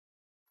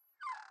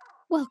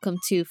Welcome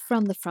to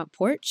From the Front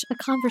Porch, a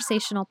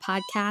conversational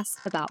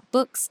podcast about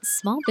books,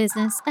 small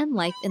business, and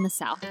life in the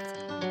South.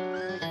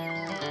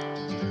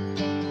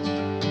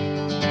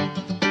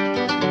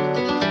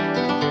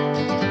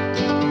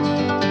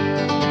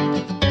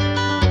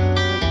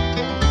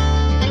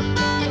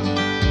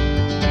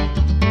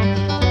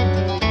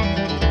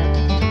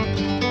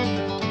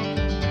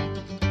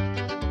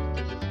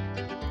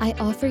 I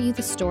offer you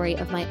the story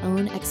of my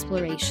own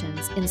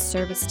explorations in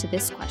service to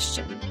this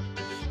question: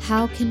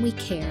 how can we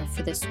care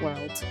for this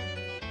world?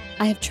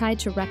 I have tried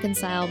to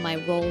reconcile my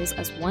roles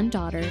as one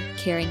daughter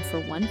caring for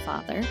one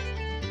father,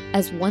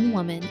 as one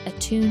woman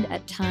attuned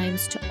at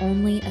times to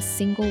only a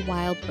single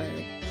wild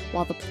bird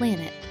while the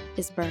planet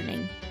is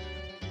burning.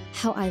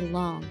 How I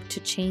long to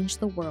change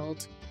the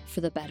world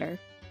for the better.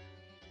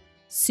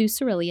 Sue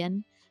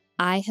Cerulean,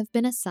 I have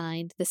been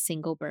assigned the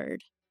single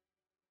bird.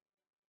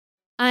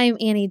 I'm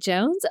Annie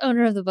Jones,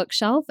 owner of The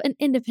Bookshelf, an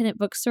independent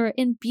bookstore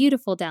in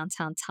beautiful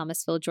downtown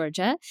Thomasville,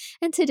 Georgia.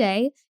 And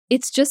today,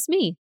 it's just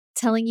me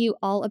telling you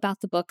all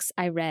about the books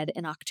I read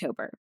in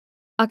October.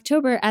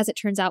 October, as it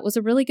turns out, was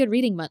a really good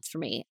reading month for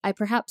me. I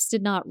perhaps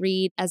did not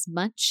read as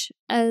much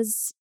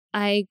as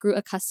I grew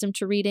accustomed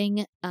to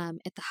reading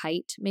at the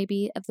height,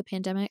 maybe, of the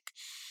pandemic.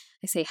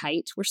 I say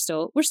height, we're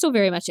still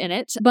very much in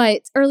it.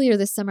 But earlier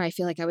this summer, I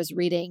feel like I was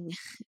reading,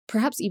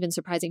 perhaps even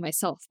surprising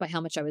myself by how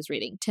much I was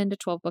reading. 10 to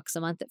 12 books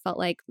a month, it felt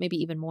like, maybe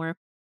even more.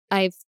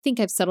 I think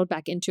I've settled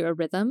back into a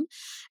rhythm,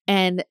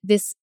 and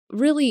this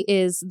really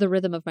is the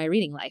rhythm of my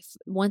reading life.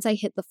 Once I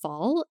hit the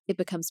fall, it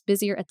becomes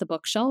busier at the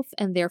bookshelf,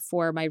 and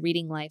therefore my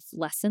reading life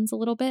lessens a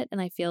little bit, and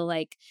I feel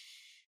like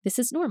this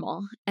is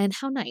normal. And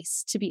how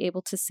nice to be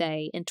able to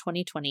say in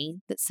 2020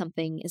 that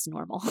something is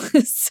normal.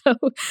 So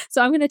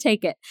I'm going to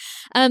take it.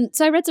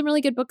 So I read some really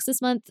good books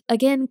this month,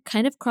 again,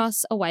 kind of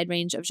cross a wide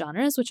range of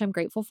genres, which I'm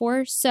grateful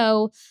for.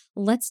 So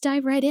let's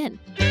dive right in.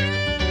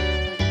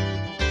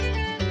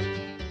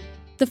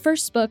 The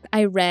first book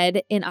I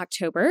read in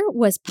October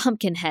was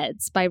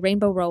Pumpkinheads by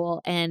Rainbow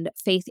Rowell and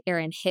Faith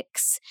Erin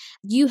Hicks.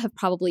 You have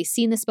probably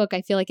seen this book.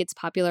 I feel like it's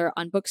popular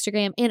on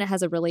Bookstagram, and it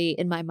has a really,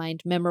 in my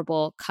mind,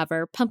 memorable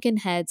cover.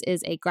 Pumpkinheads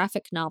is a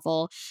graphic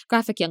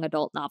young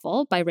adult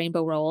novel by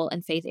Rainbow Rowell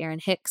and Faith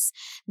Erin Hicks.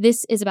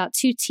 This is about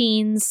two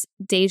teens,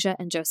 Deja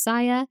and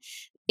Josiah.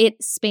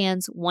 It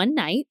spans one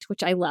night,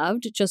 which I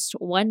loved, just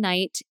one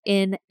night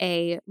in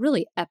a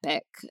really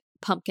epic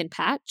pumpkin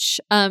patch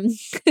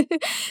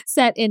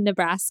set in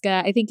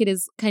Nebraska. I think it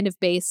is kind of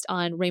based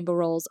on Rainbow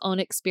Rowell's own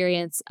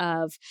experience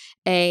of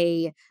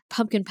a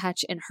pumpkin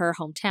patch in her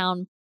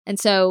hometown. And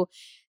so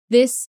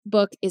this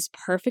book is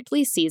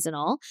perfectly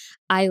seasonal.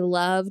 I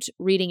loved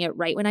reading it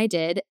right when I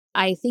did.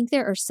 I think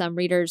there are some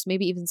readers,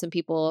 maybe even some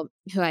people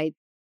who I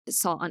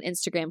saw on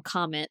Instagram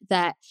comment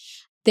that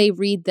they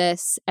read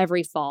this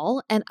every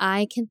fall, and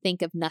I can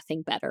think of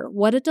nothing better.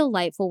 What a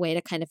delightful way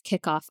to kind of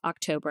kick off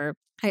October.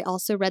 I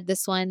also read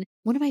this one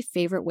of my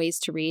favorite ways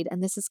to read,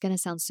 and this is going to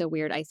sound so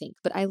weird, I think,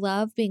 but I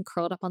love being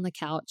curled up on the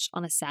couch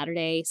on a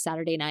Saturday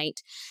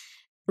night,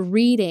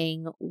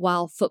 reading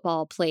while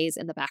football plays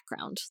in the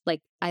background.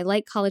 Like, I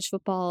like college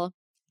football.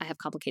 I have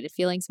complicated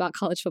feelings about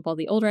college football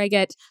the older I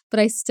get,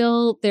 but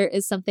there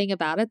is something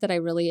about it that I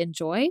really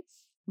enjoy.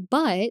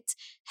 But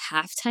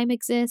halftime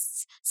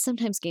exists.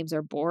 Sometimes games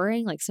are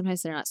boring. Like,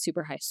 sometimes they're not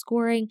super high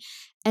scoring.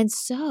 And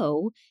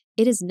so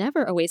it is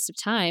never a waste of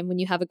time when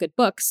you have a good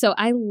book. So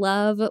I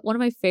love, one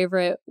of my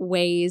favorite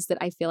ways that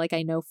I feel like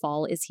I know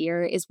fall is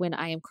here is when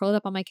I am curled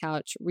up on my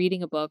couch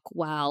reading a book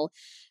while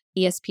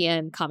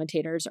ESPN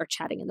commentators are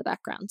chatting in the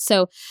background.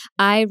 So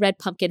I read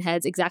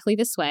Pumpkinheads exactly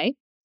this way.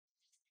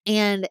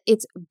 And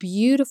it's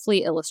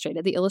beautifully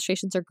illustrated. The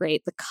illustrations are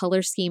great. The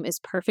color scheme is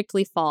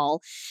perfectly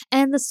fall.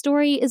 And the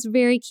story is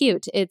very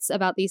cute. It's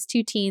about these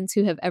two teens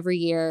who have every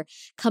year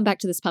come back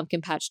to this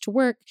pumpkin patch to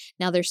work.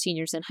 Now they're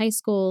seniors in high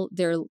school.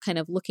 They're kind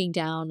of looking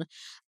down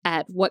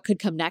at what could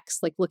come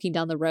next, like looking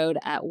down the road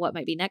at what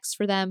might be next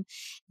for them.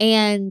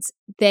 And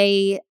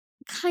they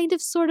kind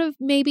of sort of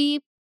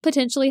maybe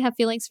potentially have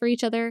feelings for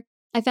each other.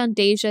 I found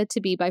Deja to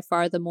be by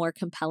far the more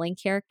compelling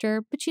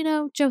character, but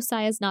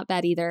Josiah's not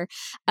bad either.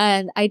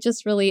 And I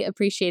just really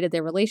appreciated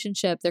their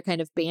relationship, their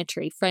kind of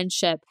bantery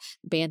friendship.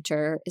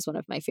 Banter is one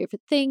of my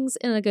favorite things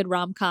in a good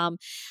rom-com.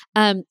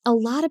 A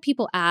lot of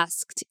people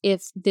asked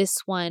if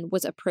this one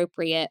was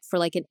appropriate for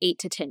like an 8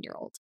 to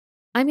 10-year-old.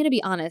 I'm going to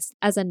be honest,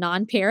 as a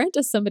non-parent,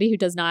 as somebody who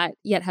does not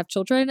yet have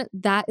children,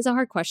 that is a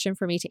hard question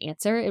for me to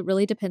answer. It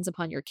really depends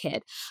upon your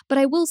kid. But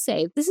I will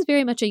say, this is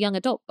very much a young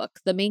adult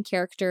book. The main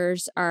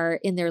characters are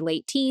in their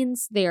late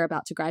teens. They are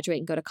about to graduate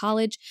and go to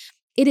college.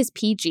 It is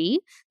PG.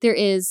 There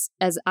is,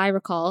 as I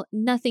recall,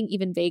 nothing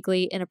even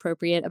vaguely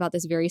inappropriate about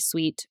this very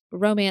sweet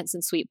romance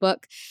and sweet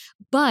book.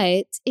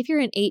 But if you're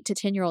an 8 to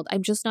 10-year-old,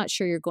 I'm just not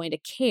sure you're going to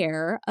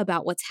care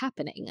about what's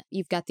happening.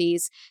 You've got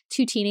these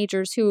two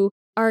teenagers who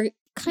are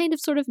kind of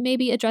sort of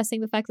maybe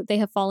addressing the fact that they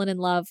have fallen in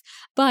love,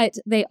 but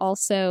they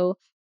also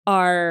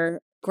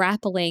are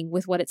grappling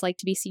with what it's like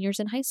to be seniors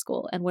in high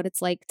school and what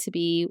it's like to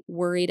be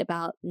worried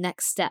about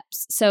next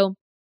steps. So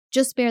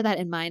just bear that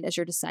in mind as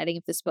you're deciding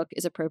if this book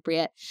is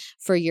appropriate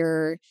for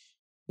your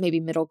maybe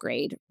middle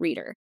grade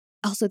reader.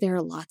 Also, there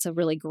are lots of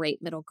really great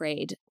middle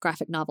grade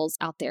graphic novels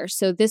out there.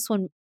 So this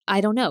one, I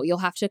don't know. You'll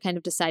have to kind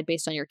of decide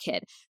based on your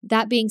kid.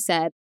 That being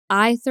said,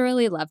 I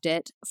thoroughly loved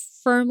it.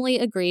 Firmly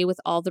agree with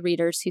all the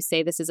readers who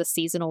say this is a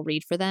seasonal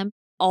read for them.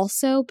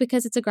 Also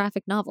because it's a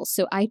graphic novel.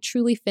 So I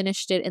truly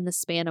finished it in the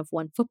span of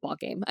one football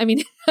game. I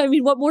mean,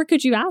 what more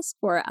could you ask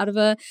for out of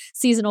a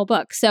seasonal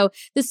book? So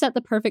this set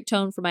the perfect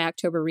tone for my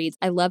October reads.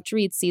 I love to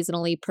read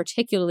seasonally,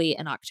 particularly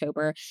in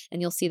October, and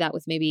you'll see that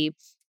with maybe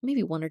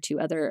one or two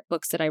other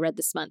books that I read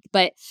this month.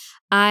 But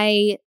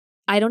I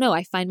don't know.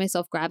 I find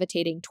myself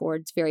gravitating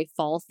towards very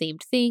fall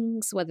themed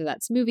things, whether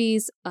that's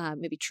movies,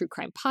 maybe true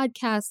crime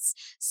podcasts,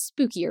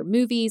 spookier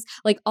movies.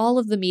 Like all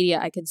of the media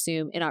I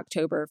consume in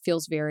October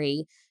feels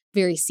very,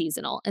 very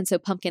seasonal. And so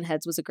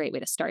Pumpkinheads was a great way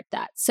to start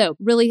that. So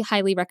really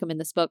highly recommend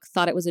this book.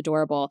 Thought it was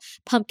adorable.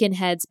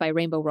 Pumpkinheads by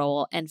Rainbow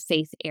Rowell and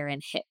Faith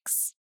Erin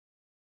Hicks.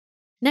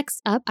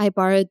 Next up, I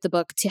borrowed the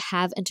book To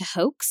Have and to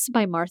Hoax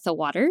by Martha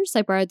Waters.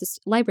 I borrowed this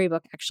library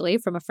book, actually,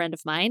 from a friend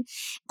of mine,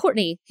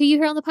 Courtney, who you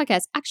hear on the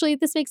podcast. Actually,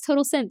 this makes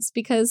total sense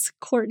because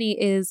Courtney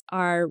is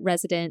our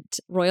resident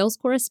Royals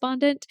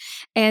correspondent.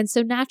 And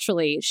so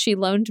naturally, she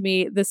loaned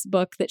me this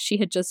book that she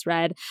had just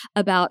read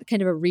about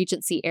kind of a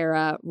Regency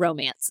era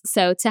romance.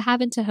 So To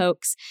Have and to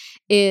Hoax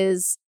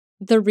is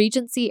the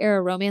Regency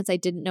era romance I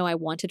didn't know I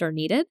wanted or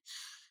needed.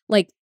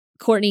 Like,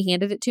 Courtney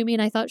handed it to me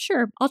and I thought,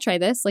 sure, I'll try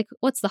this. Like,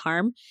 what's the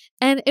harm?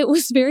 And it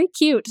was very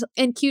cute.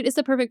 And cute is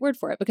the perfect word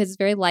for it because it's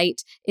very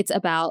light. It's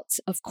about,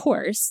 of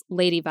course,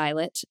 Lady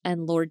Violet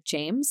and Lord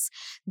James.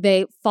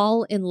 They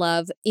fall in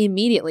love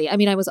immediately. I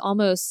mean,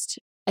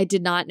 I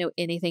did not know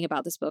anything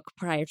about this book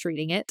prior to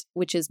reading it,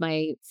 which is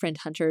my friend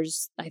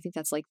Hunter's. I think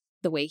that's like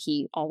the way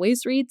he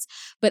always reads.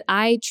 But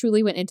I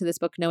truly went into this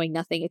book knowing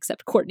nothing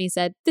except Courtney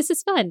said, this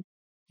is fun.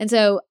 And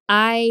so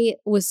I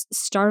was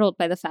startled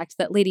by the fact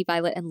that Lady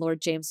Violet and Lord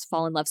James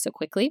fall in love so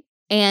quickly.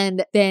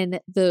 And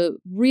then the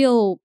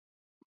real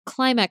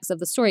climax of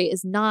the story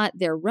is not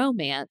their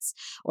romance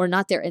or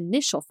not their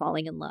initial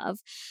falling in love,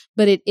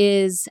 but it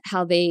is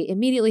how they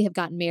immediately have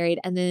gotten married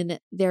and then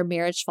their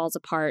marriage falls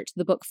apart.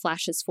 The book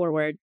flashes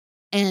forward.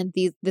 And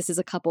this is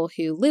a couple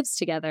who lives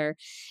together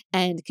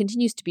and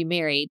continues to be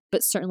married,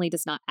 but certainly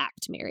does not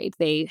act married.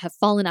 They have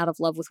fallen out of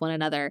love with one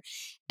another.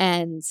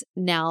 And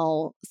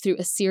now through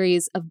a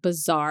series of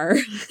bizarre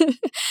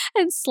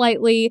and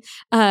slightly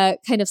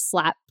kind of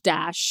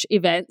slapdash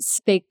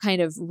events, they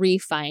kind of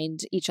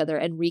re-find each other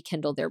and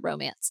rekindle their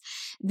romance.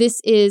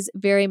 This is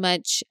very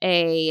much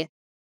a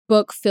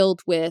book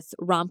filled with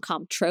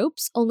rom-com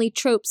tropes, only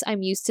tropes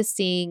I'm used to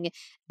seeing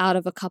out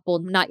of a couple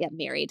not yet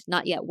married,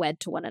 not yet wed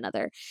to one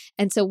another.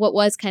 And so what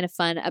was kind of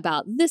fun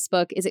about this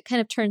book is it kind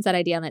of turns that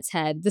idea on its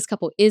head. This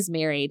couple is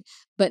married,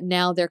 but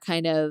now they're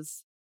kind of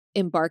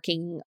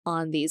embarking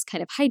on these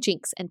kind of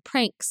hijinks and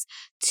pranks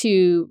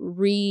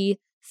to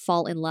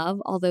fall in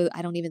love, although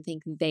I don't even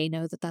think they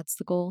know that that's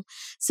the goal.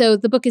 So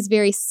the book is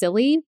very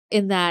silly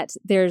in that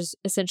there's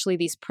essentially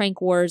these prank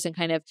wars and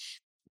kind of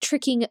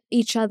tricking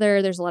each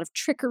other. There's a lot of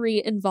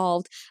trickery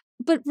involved,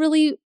 but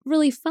really,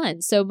 really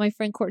fun. So my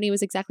friend Courtney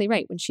was exactly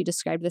right when she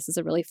described this as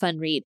a really fun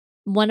read.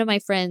 One of my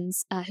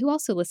friends who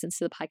also listens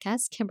to the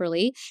podcast,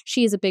 Kimberly,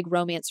 she is a big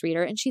romance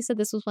reader, and she said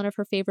this was one of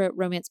her favorite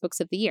romance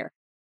books of the year.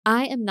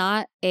 I am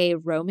not a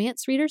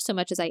romance reader so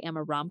much as I am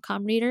a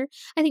rom-com reader.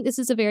 I think this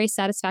is a very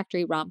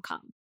satisfactory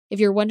rom-com. If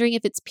you're wondering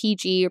if it's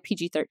PG or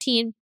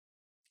PG-13,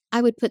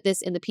 I would put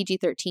this in the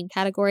PG-13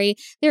 category.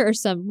 There are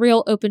some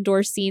real open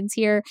door scenes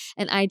here,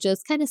 and I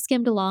just kind of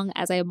skimmed along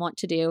as I want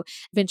to do,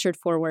 ventured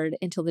forward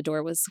until the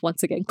door was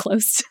once again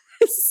closed.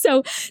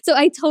 So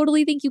I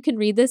totally think you can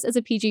read this as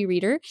a PG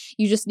reader.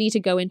 You just need to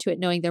go into it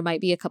knowing there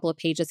might be a couple of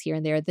pages here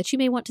and there that you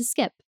may want to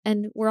skip.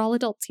 And we're all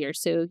adults here,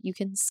 so you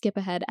can skip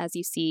ahead as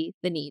you see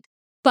the need.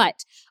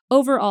 But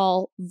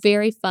overall,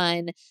 very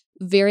fun,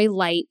 very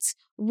light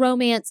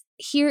romance.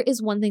 Here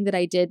is one thing that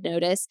I did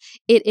notice.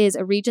 It is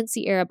a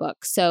Regency era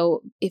book.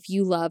 So if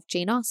you love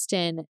Jane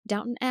Austen,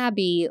 Downton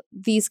Abbey,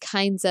 these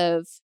kinds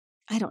of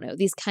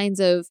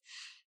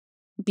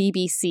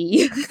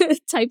BBC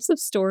types of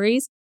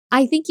stories,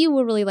 I think you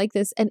will really like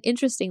this. And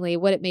interestingly,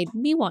 what it made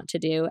me want to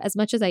do, as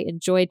much as I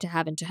enjoyed To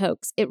Have and to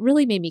Hoax, it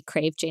really made me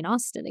crave Jane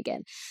Austen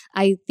again.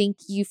 I think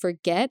you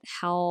forget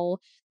how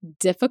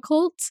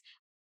difficult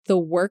the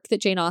work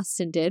that Jane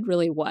Austen did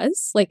really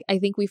was. Like, I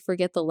think we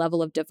forget the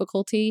level of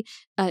difficulty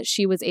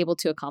she was able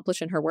to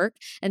accomplish in her work.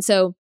 And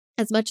so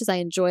as much as I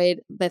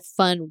enjoyed the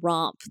fun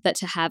romp that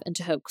To Have and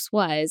to Hoax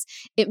was,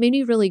 it made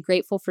me really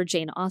grateful for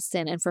Jane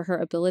Austen and for her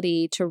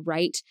ability to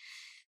write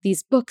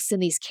these books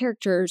and these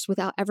characters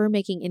without ever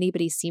making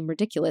anybody seem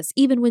ridiculous,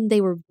 even when they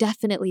were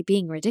definitely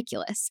being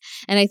ridiculous.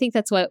 And I think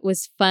that's what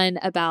was fun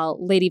about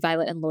Lady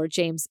Violet and Lord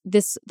James.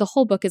 The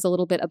whole book is a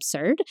little bit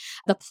absurd.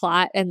 The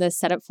plot and the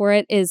setup for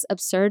it is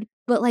absurd,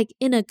 but like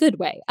in a good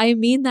way. I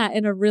mean that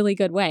in a really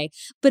good way.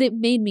 But it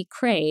made me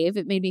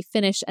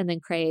finish and then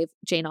crave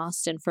Jane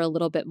Austen for a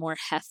little bit more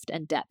heft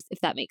and depth, if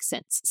that makes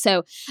sense.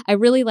 So I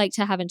really liked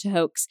To Have and To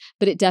Hoax,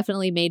 but it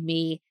definitely made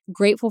me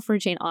grateful for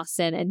Jane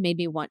Austen and made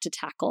me want to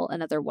tackle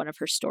another one of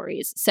her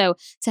stories. So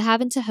To Have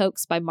and To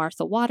Hoax by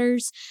Martha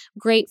Waters,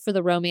 great for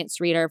the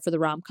romance reader, for the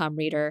rom-com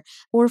reader,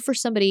 or for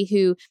somebody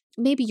who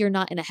maybe you're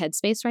not in a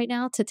headspace right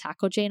now to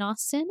tackle Jane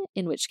Austen,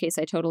 in which case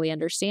I totally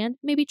understand.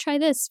 Maybe try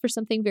this for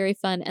something very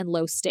fun and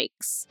low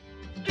stakes.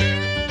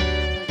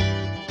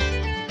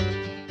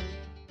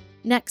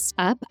 Next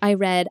up, I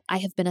read I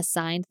Have Been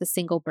Assigned the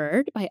Single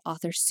Bird by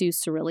author Sue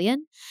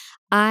Cerulean.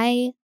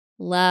 I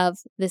love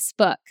this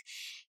book.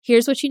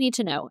 Here's what you need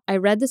to know. I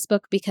read this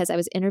book because I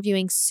was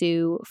interviewing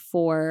Sue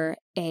for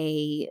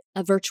a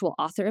virtual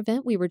author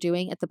event we were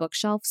doing at the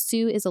bookshelf.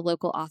 Sue is a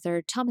local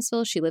author,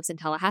 Thomasville. She lives in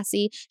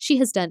Tallahassee. She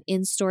has done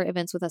in-store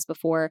events with us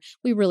before.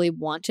 We really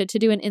wanted to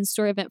do an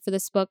in-store event for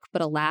this book,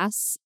 but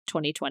alas,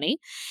 2020.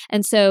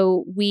 And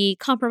so we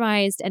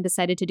compromised and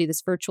decided to do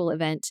this virtual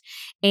event.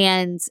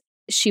 And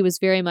she was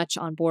very much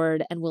on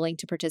board and willing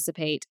to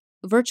participate.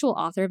 Virtual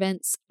author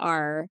events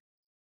are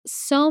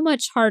so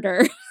much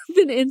harder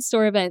than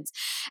in-store events.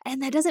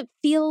 And that doesn't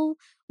feel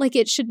like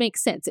it should make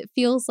sense. It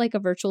feels like a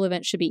virtual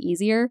event should be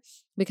easier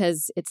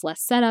because it's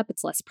less setup,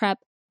 it's less prep.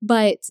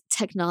 But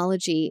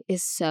technology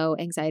is so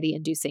anxiety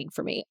inducing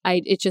for me.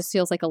 It just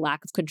feels like a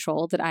lack of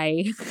control that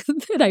I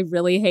that I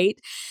really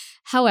hate.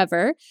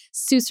 However,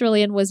 Sue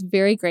Cerulean was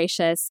very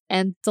gracious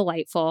and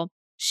delightful.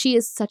 She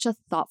is such a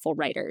thoughtful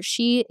writer.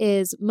 She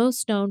is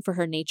most known for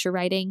her nature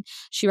writing.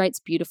 She writes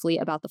beautifully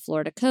about the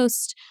Florida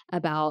coast,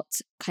 about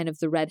kind of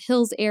the Red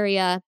Hills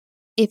area.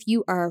 If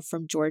you are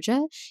from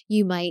Georgia,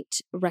 you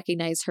might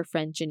recognize her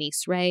friend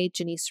Janice Ray.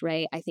 Janice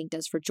Ray, I think,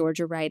 does for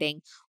Georgia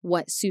writing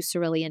what Sue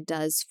Cerulean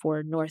does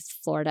for North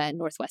Florida and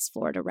Northwest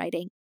Florida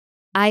writing.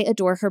 I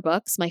adore her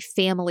books. My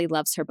family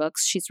loves her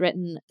books. She's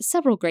written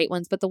several great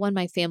ones, but the one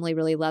my family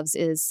really loves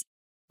is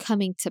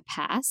Coming to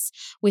Pass,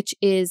 which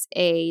is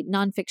a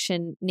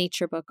nonfiction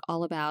nature book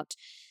all about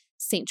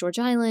St. George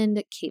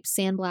Island, Cape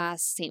San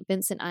Blas, St.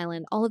 Vincent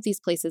Island, all of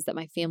these places that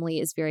my family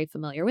is very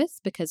familiar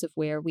with because of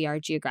where we are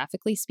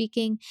geographically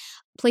speaking,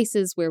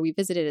 places where we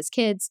visited as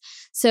kids.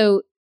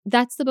 So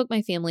that's the book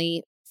my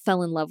family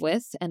fell in love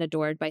with and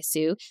adored by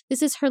Sue.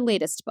 This is her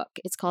latest book.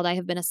 It's called I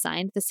Have Been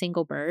Assigned the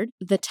Single Bird.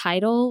 The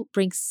title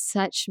brings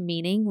such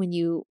meaning when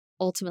you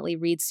ultimately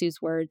read Sue's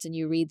words and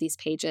you read these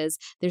pages.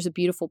 There's a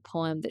beautiful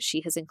poem that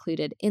she has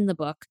included in the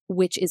book,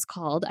 which is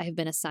called I Have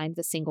Been Assigned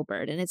the Single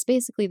Bird. And it's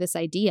basically this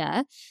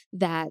idea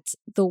that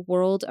the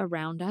world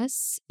around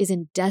us is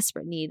in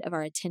desperate need of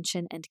our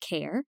attention and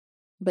care,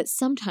 but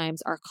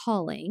sometimes our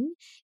calling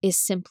is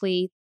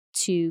simply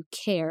to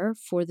care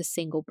for the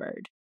single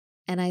bird.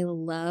 And I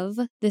love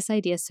this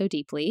idea so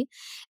deeply.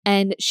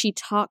 And she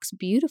talks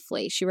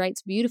beautifully. She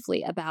writes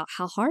beautifully about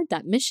how hard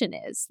that mission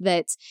is,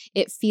 that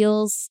it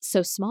feels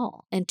so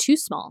small and too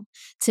small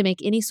to make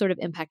any sort of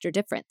impact or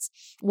difference.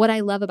 What I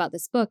love about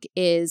this book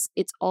is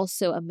it's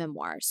also a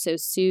memoir. So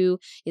Sue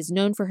is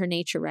known for her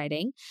nature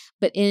writing,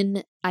 but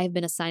in I've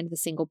Been Assigned the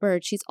Single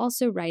Bird, she's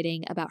also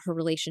writing about her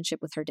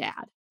relationship with her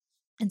dad.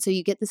 And so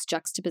you get this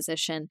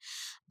juxtaposition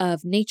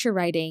of nature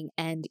writing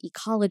and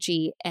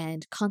ecology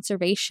and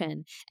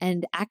conservation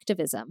and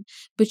activism,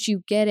 but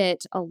you get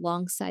it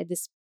alongside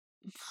this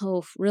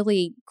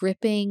really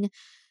gripping,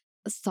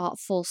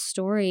 thoughtful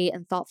story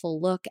and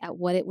thoughtful look at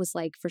what it was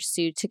like for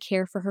Sue to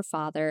care for her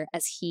father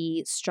as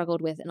he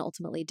struggled with and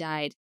ultimately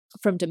died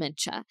from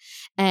dementia.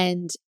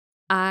 And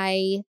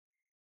I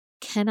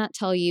cannot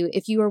tell you,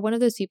 if you are one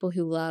of those people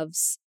who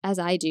loves, as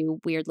I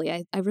do, weirdly,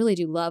 I really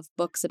do love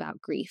books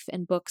about grief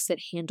and books that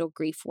handle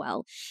grief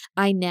well.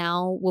 I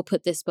now will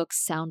put this book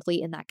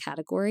soundly in that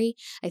category.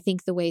 I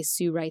think the way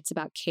Sue writes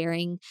about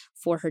caring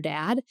for her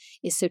dad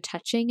is so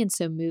touching and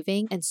so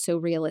moving and so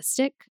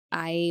realistic.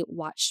 I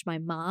watched my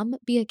mom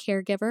be a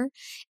caregiver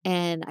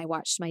and I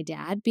watched my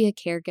dad be a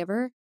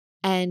caregiver.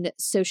 And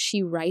so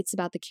she writes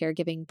about the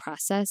caregiving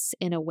process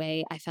in a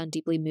way I found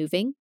deeply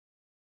moving.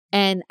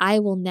 And I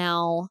will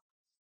now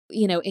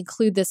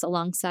include this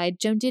alongside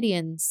Joan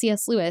Didion,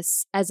 C.S.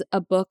 Lewis as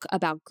a book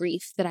about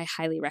grief that I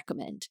highly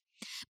recommend.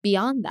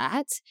 Beyond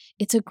that,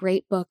 it's a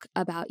great book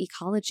about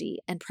ecology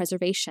and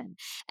preservation.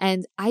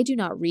 And I do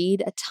not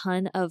read a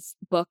ton of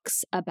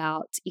books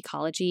about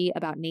ecology,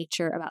 about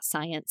nature, about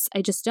science.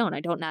 I just don't.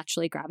 I don't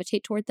naturally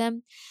gravitate toward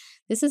them.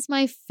 This is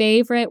my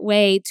favorite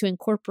way to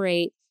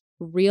incorporate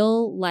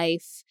real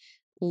life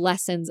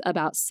lessons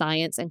about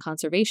science and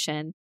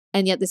conservation.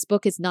 And yet this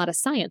book is not a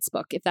science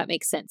book, if that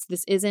makes sense.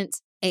 This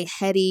isn't a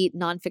heady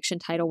nonfiction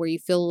title where you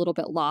feel a little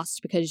bit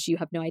lost because you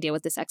have no idea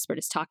what this expert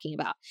is talking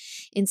about.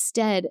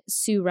 Instead,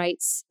 Sue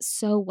writes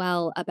so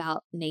well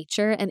about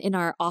nature. And in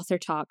our author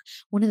talk,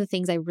 one of the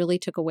things I really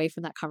took away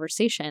from that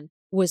conversation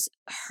was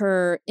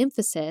her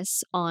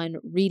emphasis on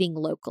reading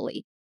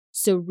locally.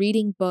 So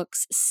reading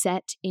books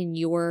set in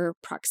your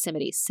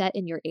proximity, set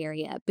in your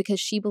area, because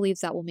she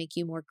believes that will make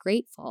you more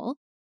grateful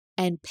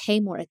and pay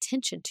more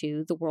attention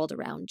to the world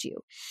around you.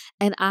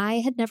 And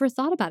I had never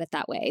thought about it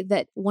that way.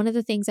 That one of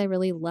the things I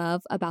really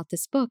love about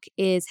this book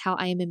is how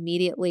I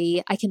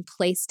can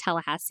place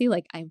Tallahassee,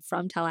 like I'm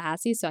from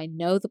Tallahassee, so I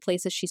know the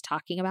places she's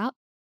talking about.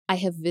 I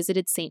have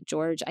visited St.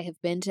 George. I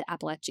have been to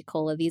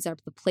Apalachicola. These are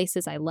the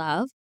places I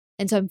love.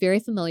 And so I'm very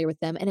familiar with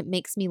them, and it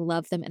makes me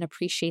love them and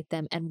appreciate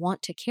them and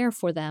want to care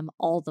for them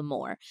all the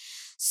more.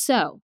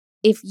 So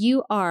if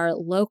you are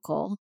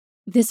local,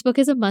 this book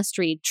is a must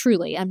read,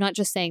 truly. I'm not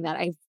just saying that.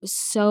 I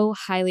so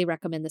highly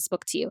recommend this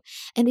book to you.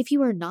 And if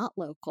you are not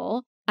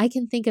local, I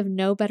can think of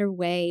no better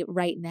way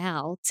right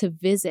now to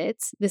visit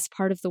this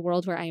part of the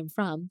world where I am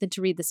from than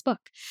to read this book,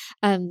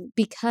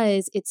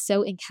 because it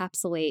so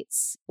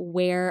encapsulates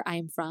where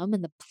I'm from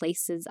and the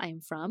places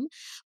I'm from.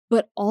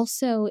 But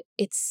also,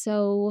 it's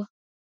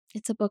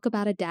a book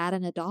about a dad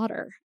and a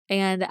daughter.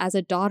 And as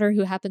a daughter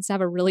who happens to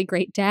have a really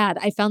great dad,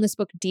 I found this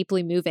book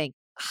deeply moving.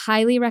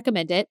 Highly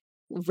recommend it.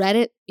 Read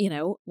it,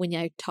 when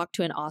I talk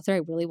to an author,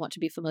 I really want to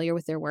be familiar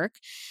with their work.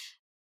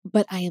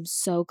 But I am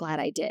so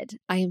glad I did.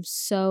 I am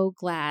so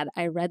glad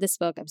I read this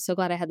book. I'm so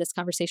glad I had this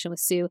conversation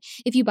with Sue.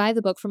 If you buy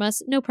the book from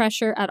us, no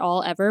pressure at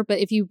all ever. But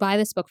if you buy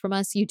this book from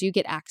us, you do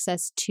get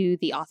access to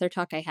the author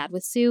talk I had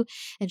with Sue.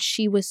 And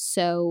she was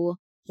so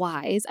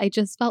wise. I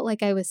just felt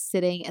like I was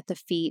sitting at the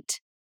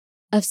feet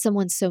of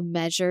someone so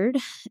measured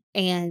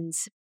and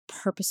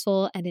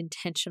purposeful and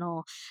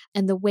intentional,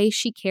 and the way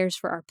she cares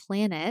for our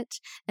planet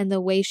and the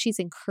way she's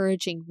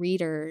encouraging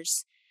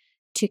readers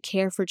to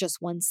care for just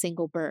one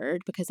single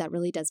bird, because that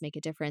really does make a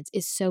difference,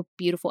 is so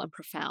beautiful and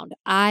profound.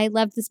 I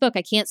loved this book.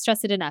 I can't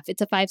stress it enough.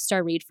 It's a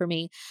 5-star read for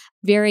me.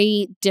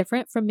 Very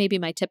different from maybe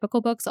my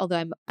typical books,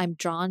 although I'm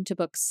drawn to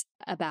books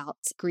about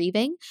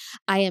grieving.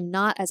 I am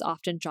not as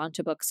often drawn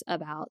to books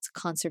about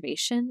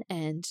conservation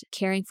and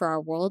caring for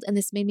our world. And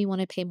this made me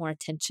want to pay more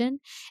attention,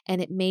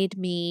 and it made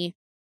me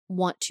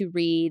want to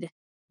read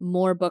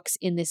more books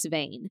in this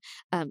vein.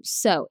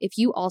 So if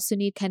you also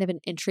need kind of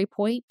an entry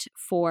point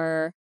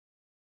for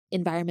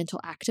environmental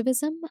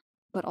activism,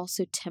 but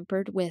also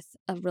tempered with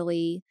a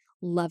really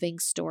loving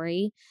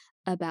story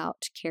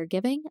about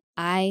caregiving,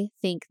 I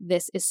think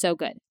this is so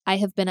good. I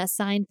have been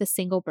assigned The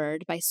Single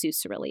Bird by Sue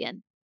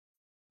Cerulean.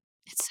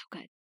 It's so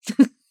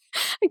good.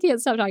 I can't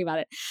stop talking about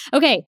it.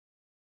 Okay,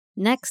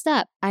 next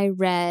up, I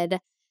read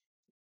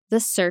The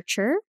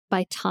Searcher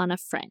by Tana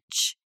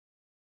French.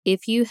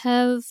 If you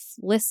have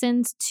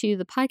listened to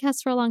the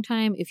podcast for a long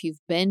time, if you've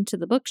been to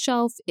the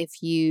bookshelf,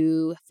 if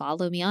you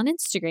follow me on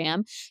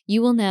Instagram,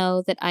 you will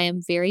know that I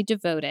am very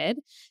devoted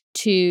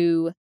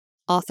to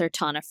author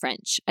Tana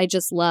French. I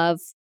just love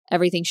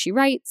everything she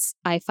writes.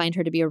 I find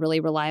her to be a really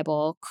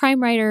reliable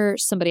crime writer,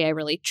 somebody I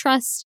really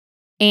trust,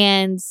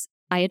 and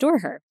I adore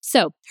her.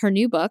 So her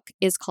new book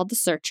is called The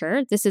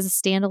Searcher. This is a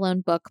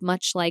standalone book,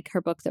 much like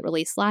her book that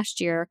released last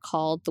year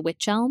called The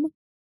Witch Elm.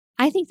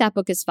 I think that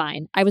book is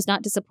fine. I was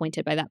not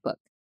disappointed by that book.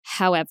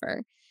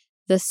 However,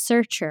 The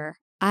Searcher,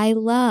 I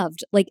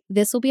loved.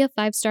 This will be a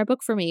 5-star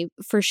book for me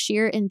for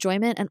sheer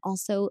enjoyment. And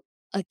also,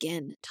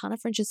 again, Tana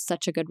French is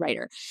such a good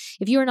writer.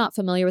 If you are not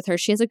familiar with her,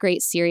 she has a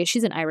great series.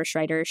 She's an Irish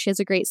writer. She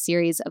has a great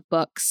series of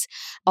books,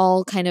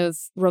 all kind of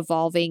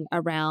revolving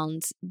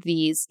around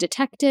these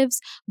detectives,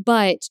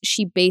 but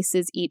she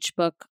bases each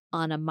book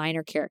on a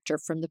minor character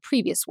from the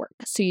previous work.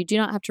 So you do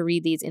not have to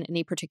read these in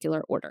any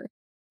particular order.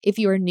 If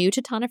you are new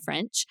to Tana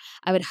French,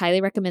 I would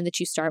highly recommend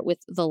that you start with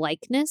The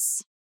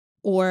Likeness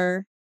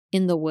or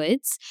In the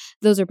Woods.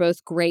 Those are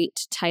both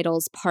great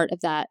titles, part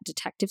of that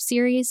detective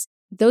series.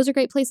 Those are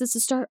great places to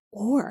start.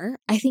 Or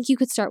I think you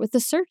could start with The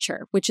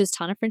Searcher, which is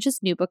Tana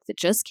French's new book that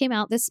just came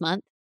out this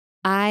month.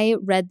 I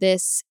read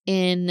this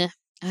in,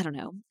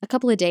 a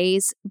couple of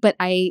days, but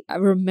I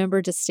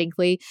remember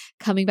distinctly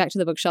coming back to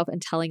the bookshelf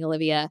and telling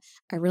Olivia,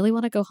 I really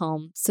want to go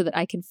home so that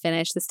I can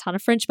finish this Tana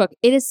French book.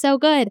 It is so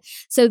good.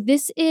 So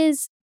this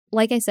is,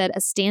 like I said, a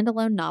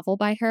standalone novel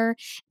by her.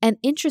 And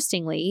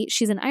interestingly,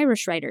 she's an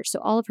Irish writer. So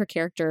all of her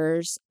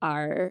characters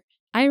are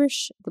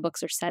Irish. The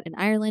books are set in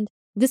Ireland.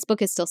 This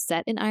book is still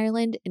set in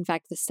Ireland. In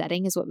fact, the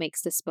setting is what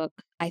makes this book,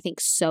 I think,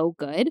 so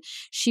good.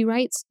 She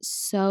writes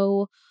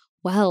so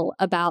well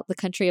about the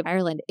country of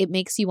Ireland. It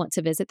makes you want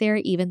to visit there,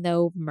 even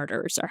though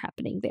murders are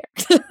happening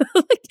there.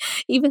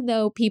 Even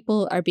though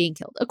people are being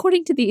killed,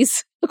 according to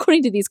these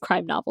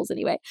crime novels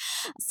anyway.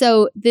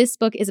 So this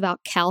book is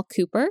about Cal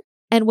Cooper.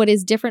 And what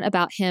is different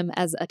about him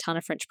as a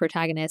Tana French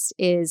protagonist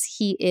is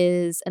he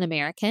is an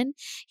American.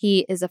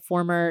 He is a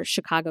former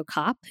Chicago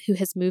cop who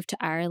has moved to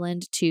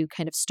Ireland to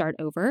kind of start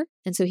over.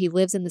 And so he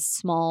lives in this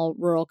small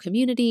rural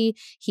community.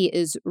 He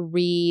is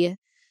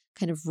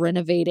kind of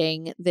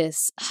renovating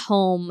this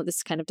home,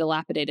 this kind of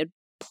dilapidated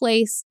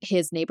place.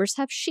 His neighbors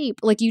have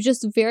sheep.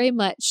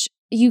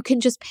 You can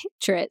just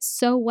picture it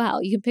so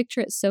well. You can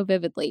picture it so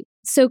vividly.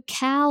 So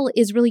Cal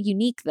is really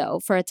unique, though,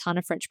 for a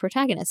Tana French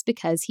protagonist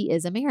because he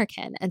is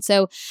American. And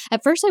so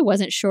at first I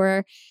wasn't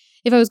sure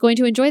if I was going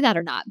to enjoy that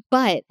or not,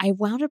 but I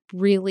wound up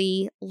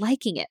really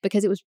liking it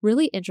because it was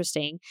really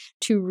interesting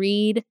to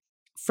read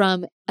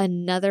from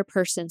another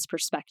person's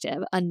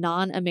perspective, a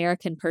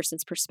non-American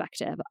person's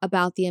perspective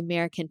about the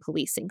American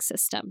policing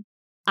system.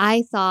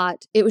 I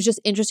thought it was just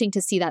interesting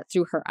to see that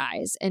through her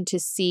eyes and to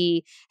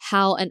see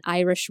how an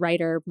Irish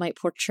writer might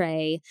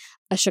portray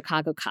a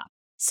Chicago cop.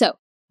 So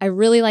I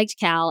really liked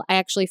Cal. I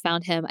actually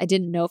found him. I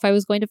didn't know if I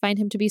was going to find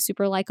him to be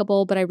super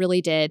likable, but I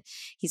really did.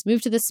 He's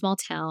moved to this small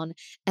town,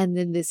 and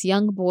then this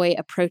young boy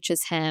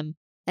approaches him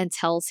and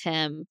tells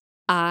him,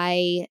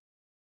 I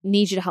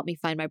need you to help me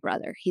find my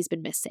brother. He's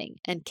been missing.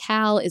 And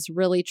Cal is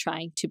really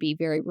trying to be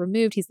very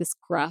removed. He's this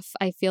gruff,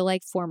 I feel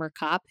like, former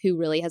cop who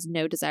really has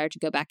no desire to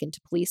go back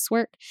into police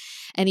work.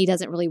 And he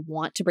doesn't really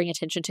want to bring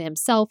attention to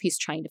himself. He's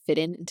trying to fit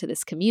into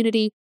this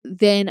community.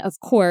 Then,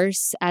 of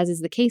course, as is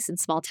the case in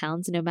small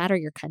towns, no matter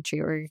your country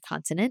or your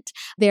continent,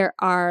 there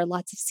are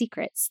lots of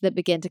secrets that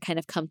begin to kind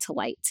of come to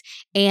light.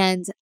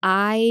 And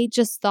I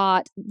just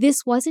thought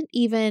this wasn't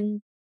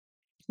even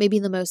maybe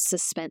the most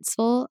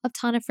suspenseful of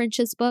Tana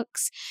French's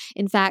books.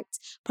 In fact,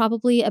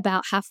 probably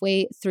about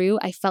halfway through,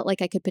 I felt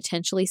like I could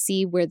potentially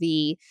see where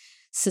the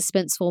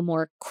suspenseful,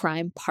 more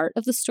crime part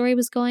of the story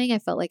was going. I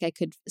felt like I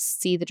could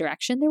see the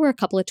direction. There were a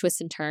couple of twists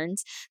and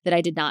turns that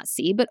I did not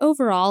see, but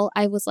overall,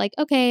 I was like,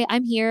 okay,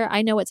 I'm here.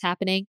 I know what's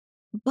happening.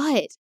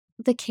 But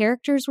the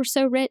characters were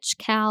so rich.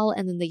 Cal,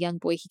 and then the young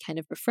boy he kind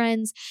of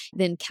befriends,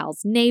 then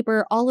Cal's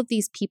neighbor, all of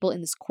these people in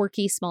this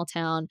quirky small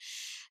town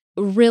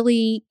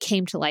really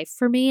came to life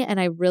for me. And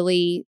I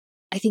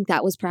think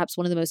that was perhaps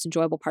one of the most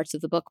enjoyable parts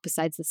of the book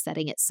besides the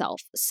setting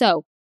itself.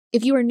 So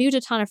if you are new to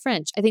Tana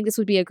French, I think this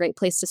would be a great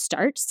place to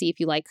start. See if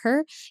you like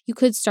her. You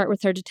could start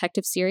with her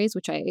detective series,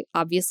 which I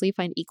obviously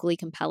find equally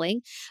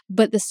compelling.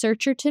 But The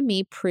Searcher to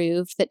me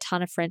proved that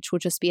Tana French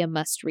would just be a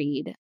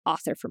must-read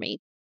author for me.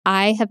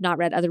 I have not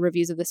read other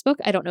reviews of this book.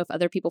 I don't know if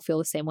other people feel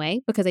the same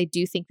way because I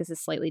do think this is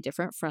slightly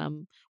different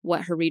from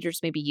what her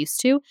readers may be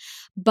used to.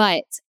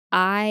 But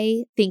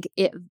I think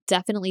it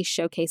definitely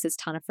showcases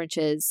Tana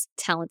French's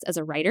talents as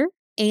a writer.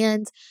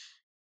 And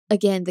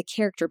again, the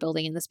character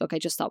building in this book I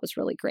just thought was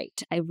really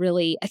great. I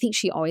think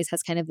she always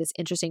has kind of this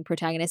interesting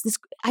protagonist.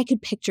 I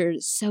could picture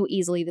so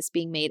easily this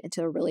being made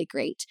into a really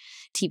great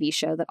TV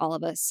show that all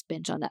of us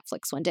binge on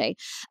Netflix one day,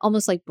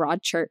 almost like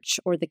Broadchurch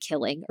or The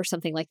Killing or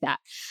something like that.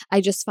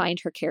 I just find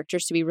her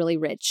characters to be really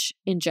rich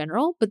in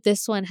general, but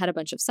this one had a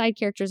bunch of side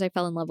characters I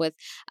fell in love with.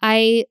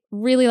 I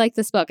really like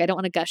this book. I don't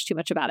want to gush too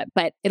much about it,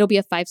 but it'll be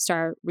a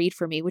 5-star read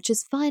for me, which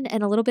is fun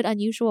and a little bit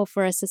unusual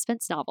for a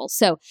suspense novel.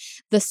 So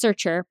The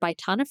Searcher by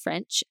Tana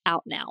French,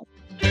 out now.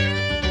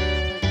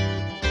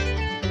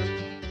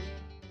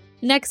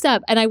 Next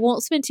up, and I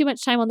won't spend too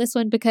much time on this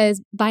one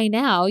because by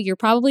now you're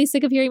probably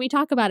sick of hearing me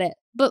talk about it,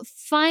 but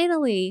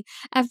finally,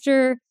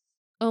 after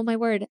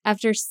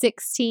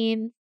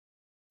 18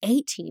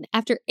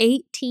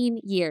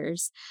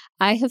 years,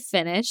 I have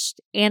finished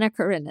Anna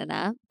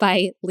Karenina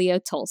by Leo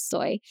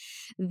Tolstoy.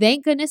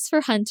 Thank goodness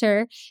for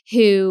Hunter,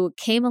 who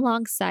came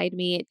alongside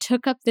me,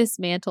 took up this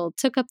mantle,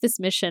 took up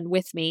this mission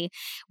with me.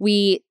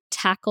 We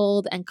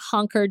tackled and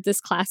conquered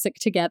this classic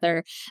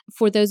together.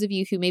 For those of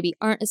you who maybe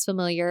aren't as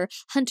familiar,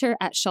 Hunter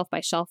at Shelf by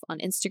Shelf on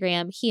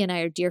Instagram, he and I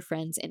are dear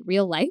friends in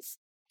real life.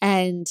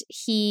 And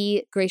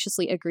he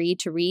graciously agreed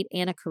to read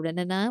Anna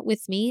Karenina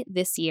with me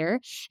this year.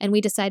 And we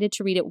decided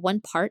to read it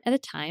one part at a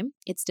time.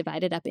 It's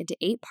divided up into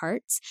 8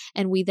 parts.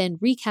 And we then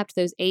recapped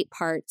those 8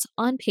 parts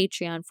on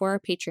Patreon for our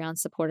Patreon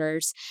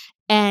supporters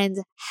and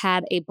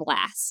had a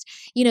blast.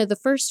 You know, the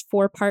first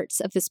 4 parts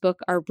of this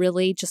book are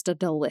really just a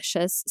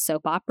delicious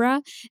soap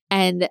opera.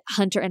 And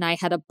Hunter and I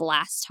had a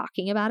blast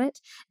talking about it.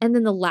 And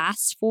then the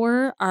last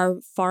 4 are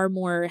far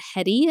more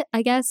heady,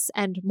 I guess,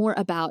 and more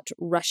about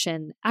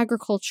Russian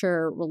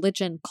agriculture,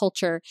 religion,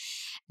 culture.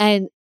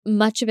 And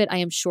much of it, I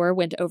am sure,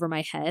 went over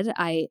my head.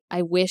 I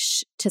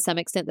wish to some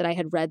extent that I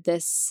had read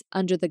this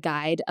under the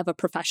guide of a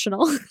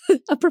professional,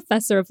 a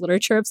professor of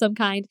literature of some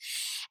kind.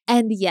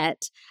 And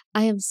yet,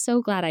 I am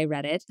so glad I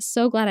read it.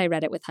 So glad I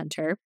read it with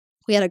Hunter.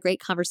 We had a great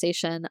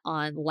conversation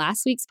on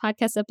last week's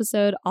podcast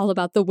episode all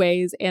about the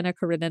ways Anna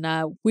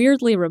Karenina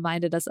weirdly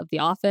reminded us of The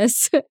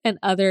Office and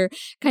other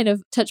kind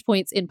of touch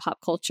points in pop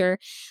culture.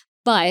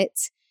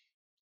 But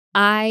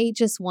I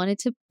just wanted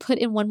to put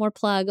in one more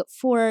plug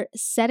for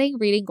setting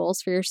reading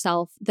goals for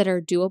yourself that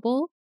are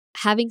doable.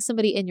 Having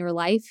somebody in your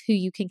life who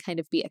you can kind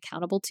of be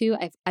accountable to.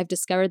 I've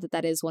discovered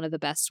that is one of the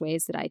best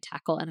ways that I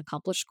tackle and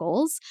accomplish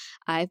goals.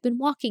 I've been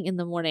walking in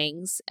the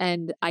mornings,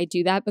 and I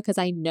do that because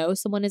I know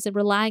someone is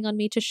relying on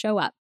me to show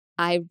up.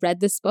 I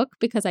read this book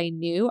because I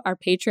knew our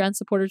Patreon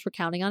supporters were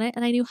counting on it,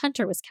 and I knew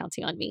Hunter was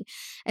counting on me.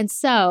 And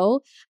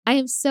so I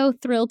am so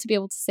thrilled to be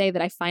able to say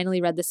that I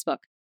finally read this book.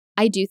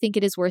 I do think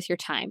it is worth your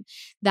time.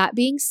 That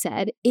being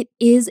said, it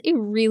is a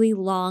really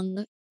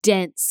long,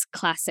 dense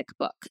classic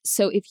book.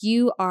 So if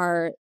you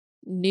are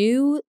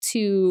new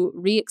to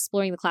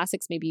re-exploring the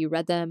classics, maybe you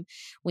read them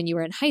when you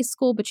were in high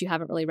school, but you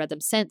haven't really read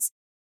them since,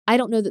 I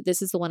don't know that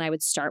this is the one I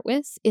would start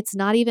with. It's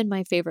not even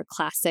my favorite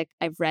classic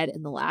I've read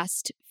in the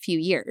last few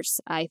years.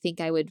 I think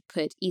I would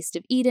put East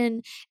of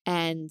Eden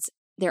and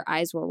Their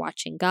Eyes Were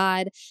Watching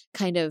God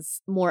kind of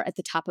more at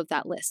the top of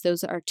that list.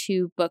 Those are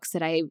 2 books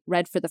that I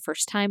read for the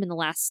first time in the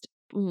last,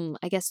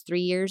 3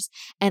 years,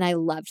 and I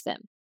loved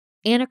them.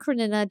 Anna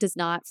Karenina does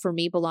not, for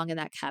me, belong in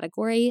that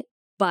category,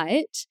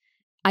 but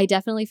I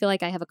definitely feel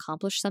like I have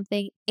accomplished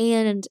something.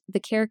 And the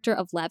character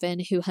of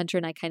Levin, who Hunter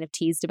and I kind of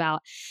teased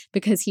about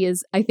because he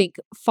is, I think,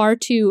 far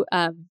too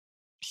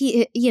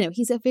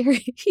he's a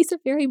very he's a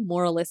very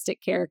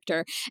moralistic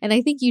character, and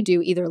I think you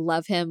do either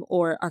love him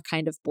or are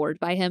kind of bored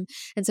by him.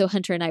 And so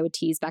Hunter and I would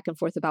tease back and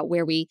forth about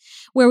where we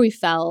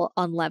fell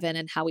on Levin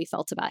and how we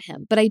felt about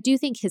him. But I do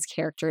think his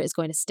character is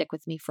going to stick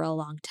with me for a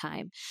long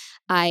time.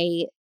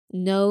 I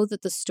know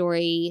that the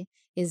story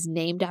is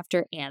named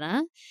after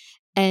Anna,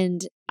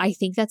 and I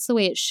think that's the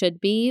way it should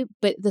be,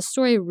 but the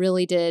story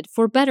really did,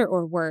 for better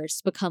or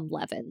worse, become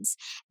Levin's.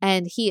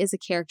 And he is a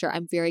character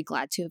I'm very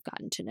glad to have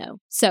gotten to know.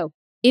 So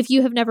if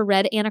you have never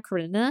read Anna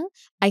Karenina,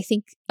 I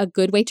think a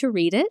good way to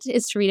read it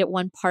is to read it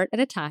one part at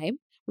a time,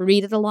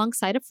 read it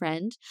alongside a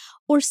friend,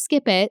 or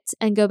skip it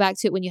and go back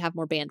to it when you have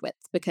more bandwidth,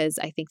 because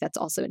I think that's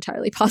also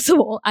entirely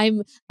possible.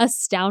 I'm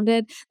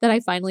astounded that I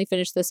finally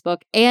finished this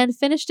book and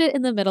finished it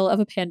in the middle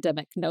of a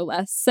pandemic, no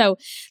less. So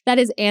that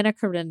is Anna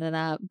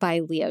Karenina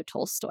by Leo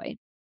Tolstoy.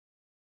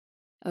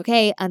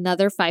 Okay,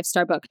 another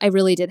 5-star book. I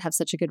really did have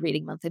such a good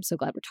reading month. I'm so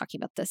glad we're talking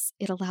about this.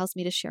 It allows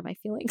me to share my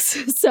feelings.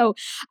 So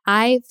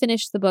I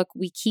finished the book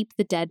We Keep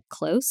the Dead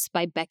Close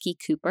by Becky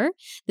Cooper.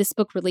 This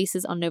book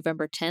releases on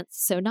November 10th,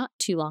 so not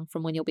too long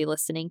from when you'll be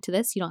listening to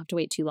this. You don't have to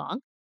wait too long.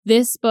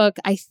 This book,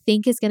 I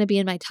think, is going to be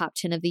in my top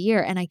 10 of the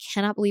year, and I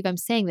cannot believe I'm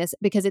saying this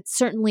because it's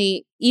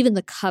certainly, even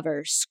the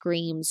cover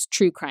screams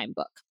true crime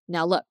book.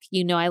 Now look,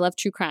 you know I love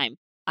true crime.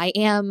 I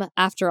am,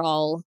 after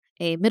all,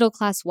 a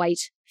middle-class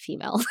white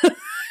female.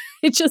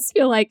 I just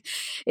feel like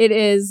it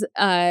is,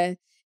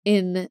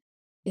 in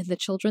the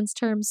children's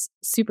terms,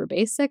 super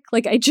basic.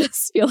 Like, I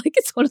just feel like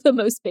it's one of the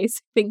most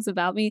basic things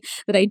about me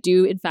that I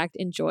do, in fact,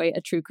 enjoy a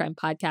true crime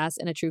podcast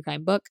and a true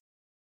crime book.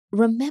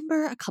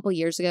 Remember a couple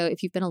years ago,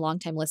 if you've been a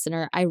longtime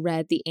listener, I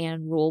read the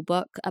Ann Rule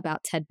book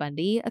about Ted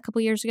Bundy a couple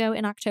years ago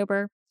in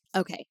October.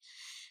 Okay,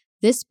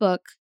 this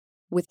book,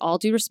 with all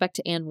due respect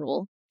to Ann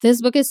Rule, this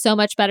book is so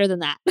much better than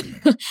that.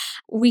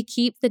 We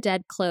Keep the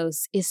Dead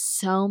Close is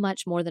so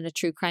much more than a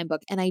true crime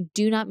book. And I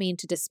do not mean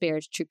to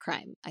disparage true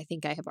crime. I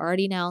think I have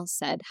already now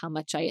said how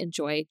much I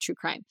enjoy true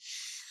crime.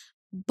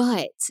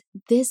 But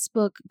this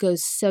book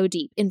goes so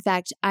deep. In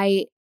fact,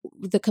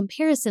 the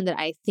comparison that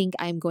I think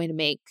I'm going to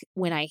make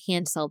when I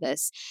hand sell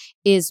this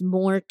is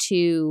more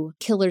to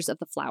Killers of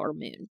the Flower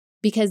Moon.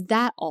 Because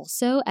that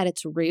also, at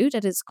its root,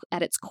 at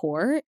its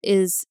core,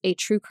 is a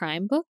true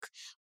crime book,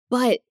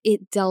 but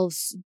it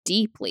delves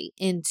deeply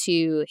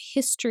into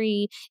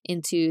history,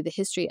 into the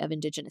history of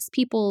Indigenous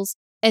peoples.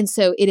 And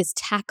so it is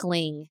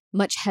tackling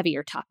much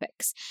heavier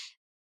topics.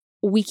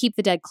 We Keep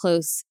the Dead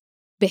Close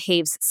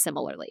behaves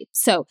similarly.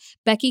 So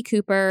Becky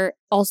Cooper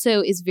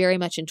also is very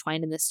much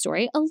entwined in this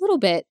story, a little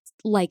bit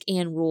like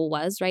Ann Rule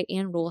was, right?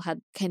 Ann Rule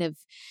had kind of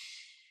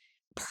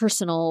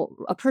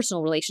a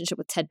personal relationship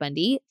with Ted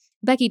Bundy.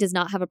 Becky does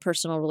not have a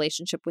personal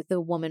relationship with the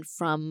woman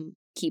from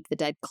Keep the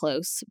Dead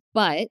Close,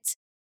 but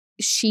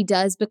she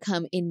does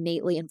become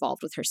innately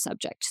involved with her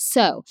subject.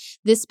 So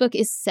this book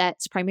is set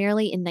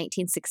primarily in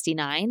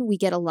 1969. We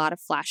get a lot of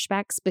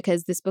flashbacks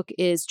because this book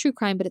is true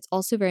crime, but it's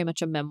also very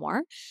much a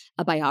memoir,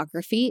 a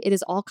biography. It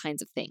is all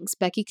kinds of things.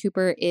 Becky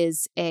Cooper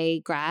is a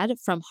grad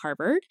from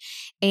Harvard,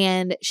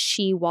 and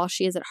while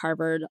she is at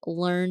Harvard,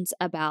 learns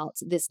about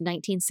this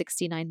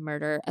 1969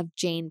 murder of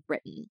Jane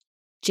Britton.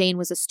 Jane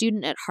was a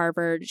student at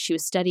Harvard. She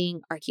was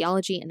studying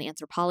archaeology and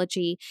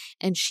anthropology,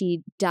 and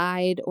she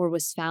died or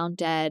was found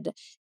dead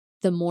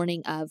the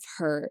morning of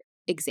her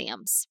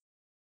exams.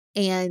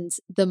 And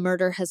the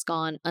murder has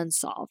gone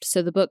unsolved.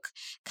 So the book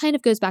kind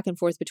of goes back and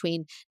forth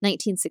between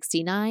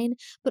 1969,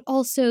 but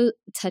also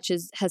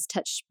has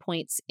touched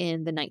points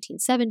in the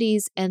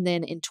 1970s. And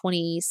then in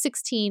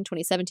 2016,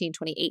 2017,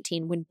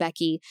 2018, when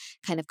Becky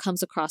kind of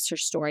comes across her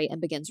story and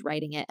begins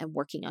writing it and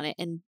working on it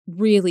and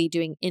really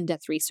doing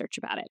in-depth research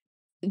about it.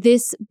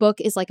 This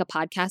book is like a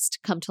podcast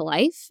come to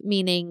life,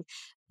 meaning,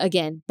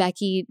 again,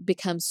 Becky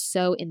becomes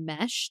so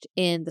enmeshed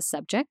in the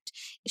subject.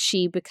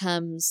 She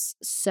becomes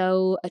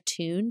so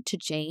attuned to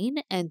Jane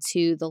and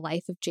to the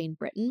life of Jane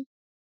Britton.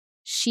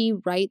 She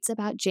writes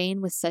about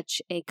Jane with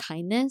such a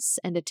kindness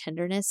and a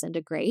tenderness and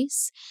a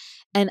grace,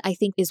 and I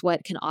think is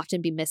what can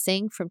often be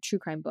missing from true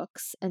crime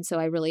books. And so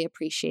I really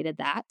appreciated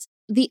that.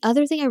 The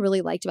other thing I really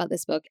liked about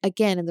this book,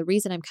 again, and the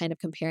reason I'm kind of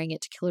comparing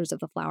it to Killers of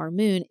the Flower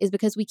Moon, is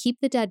because We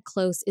Keep the Dead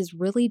Close is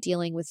really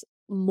dealing with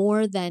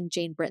more than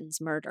Jane Britton's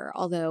murder,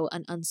 although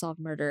an unsolved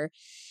murder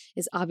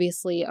is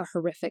obviously a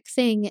horrific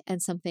thing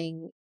and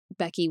something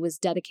Becky was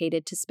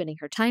dedicated to spending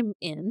her time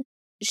in.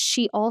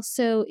 She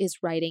also is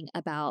writing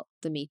about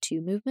the Me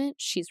Too movement.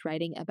 She's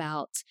writing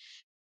about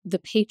the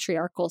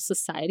patriarchal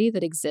society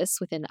that exists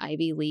within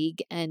Ivy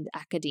League and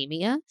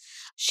academia.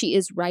 She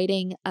is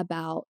writing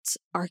about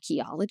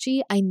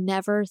archaeology. I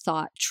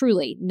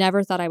truly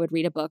never thought I would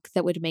read a book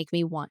that would make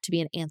me want to be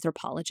an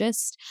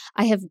anthropologist.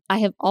 I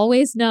have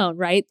always known,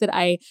 right, that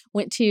I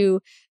went to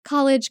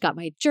college, got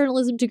my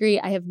journalism degree.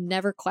 I have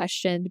never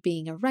questioned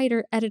being a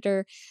writer,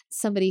 editor,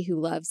 somebody who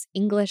loves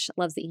English,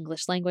 loves the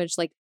English language.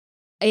 Like,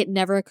 it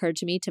never occurred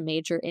to me to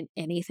major in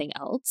anything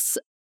else.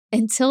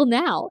 until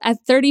now at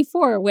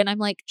 34 when I'm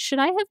like, should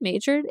I have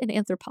majored in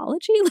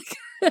anthropology?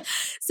 Like,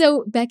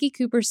 so Becky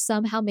Cooper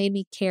somehow made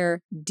me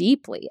care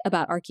deeply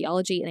about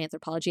archaeology and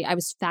anthropology. I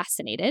was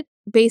fascinated.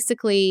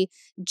 Basically,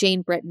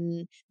 Jane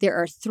Britton, there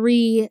are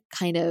three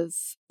kind of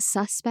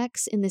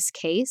suspects in this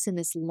case, in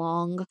this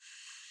long,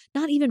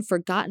 not even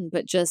forgotten,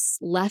 but just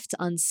left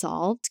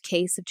unsolved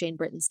case of Jane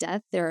Britton's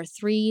death. There are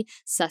three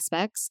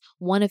suspects,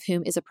 one of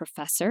whom is a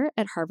professor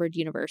at Harvard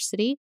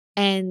University,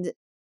 and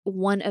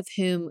one of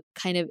whom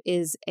kind of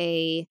is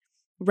a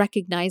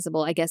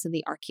recognizable, I guess, in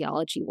the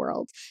archaeology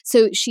world.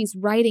 So she's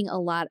writing a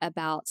lot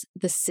about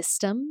the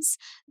systems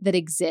that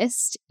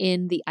exist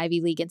in the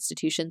Ivy League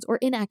institutions or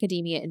in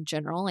academia in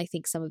general. I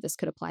think some of this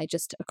could apply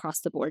just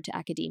across the board to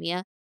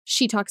academia.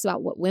 She talks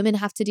about what women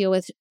have to deal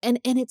with. And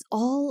it's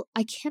all,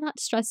 I cannot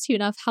stress to you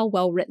enough how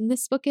well written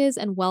this book is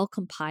and well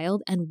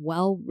compiled and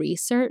well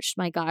researched.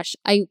 My gosh,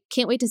 I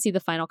can't wait to see the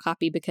final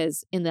copy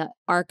because in the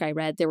arc I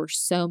read, there were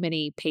so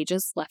many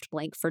pages left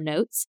blank for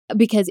notes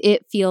because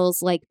it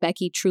feels like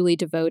Becky truly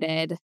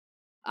devoted,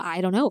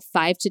 I don't know,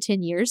 5 to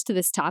 10 years to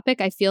this topic.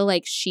 I feel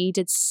like she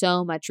did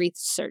so much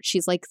research.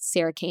 She's like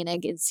Sarah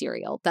Koenig in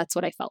Serial. That's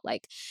what I felt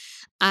like.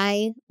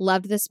 I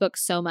loved this book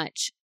so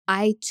much.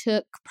 I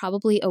took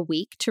probably a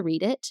week to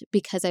read it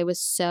because I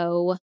was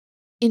so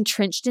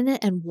entrenched in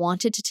it and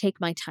wanted to take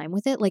my time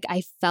with it. Like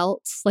I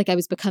felt like I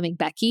was becoming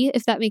Becky,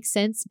 if that makes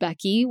sense.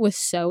 Becky was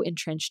so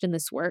entrenched in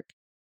this work.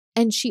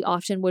 And she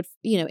often would,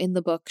 in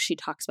the book, she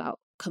talks about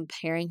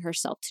comparing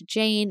herself to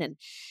Jane and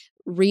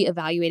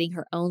reevaluating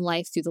her own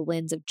life through the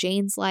lens of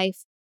Jane's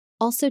life.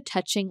 Also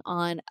touching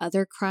on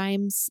other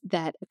crimes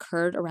that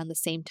occurred around the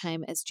same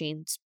time as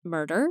Jane's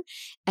murder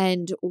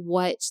and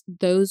what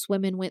those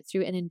women went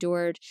through and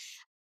endured.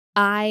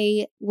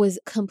 I was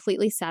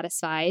completely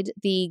satisfied.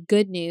 The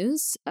good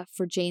news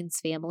for Jane's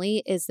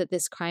family is that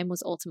this crime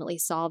was ultimately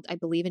solved, I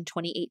believe, in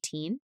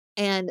 2018.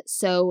 And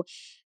so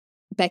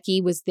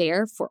Becky was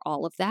there for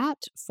all of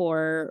that,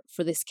 for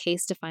this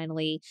case to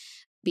finally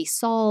be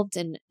solved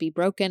and be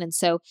broken. And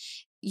so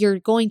you're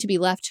going to be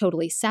left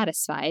totally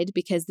satisfied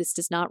because this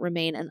does not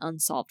remain an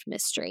unsolved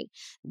mystery.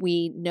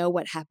 We know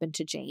what happened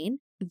to Jane.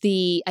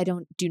 I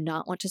do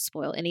not want to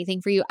spoil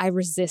anything for you. I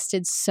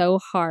resisted so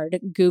hard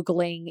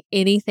Googling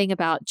anything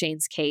about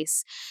Jane's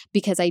case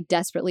because I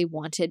desperately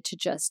wanted to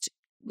just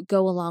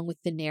go along with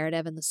the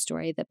narrative and the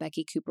story that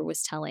Becky Cooper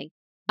was telling.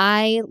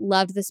 I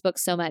loved this book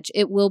so much.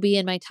 It will be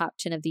in my top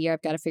 10 of the year.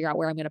 I've got to figure out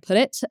where I'm going to put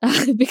it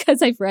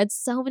because I've read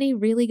so many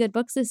really good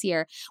books this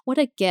year. What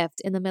a gift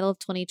in the middle of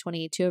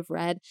 2020 to have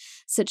read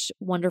such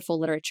wonderful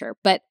literature.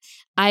 But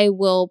I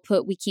will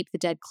put We Keep the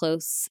Dead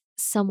Close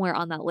somewhere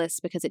on that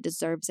list because it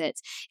deserves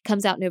it. It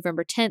comes out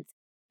November 10th.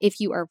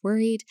 If you are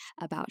worried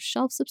about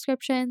shelf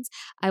subscriptions,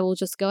 I will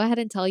just go ahead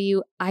and tell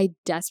you I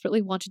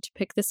desperately wanted to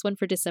pick this one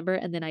for December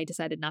and then I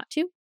decided not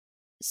to.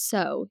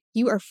 So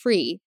you are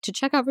free to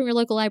check out from your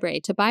local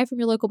library, to buy from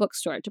your local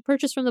bookstore, to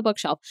purchase from the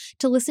bookshelf,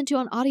 to listen to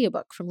an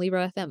audiobook from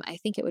Libro FM. I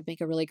think it would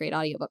make a really great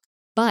audiobook.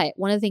 But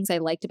one of the things I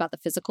liked about the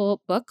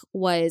physical book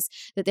was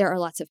that there are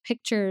lots of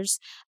pictures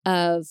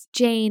of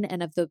Jane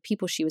and of the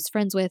people she was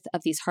friends with,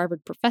 of these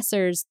Harvard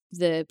professors,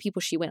 the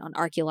people she went on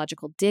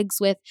archaeological digs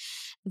with.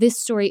 This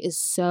story is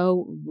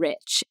so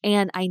rich,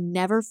 and I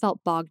never felt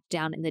bogged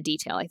down in the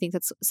detail. I think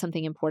that's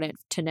something important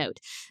to note.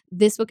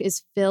 This book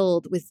is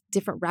filled with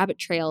different rabbit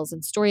trails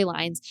and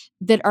storylines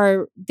that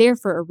are there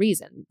for a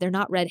reason. They're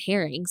not red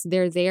herrings.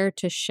 They're there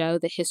to show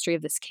the history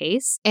of this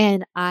case,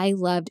 and I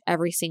loved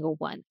every single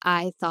one.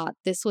 I thought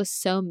this was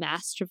so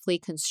masterfully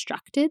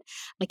constructed.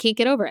 I can't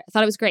get over it. I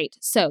thought it was great.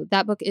 So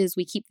that book is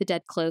We Keep the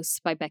Dead Close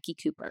by Becky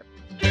Cooper.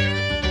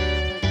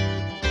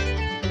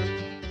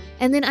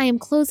 And then I am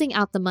closing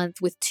out the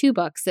month with 2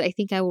 books that I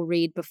think I will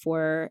read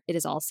before it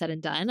is all said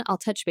and done. I'll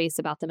touch base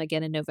about them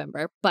again in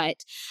November,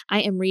 but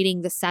I am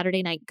reading The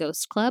Saturday Night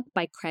Ghost Club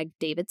by Craig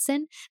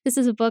Davidson. This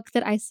is a book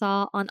that I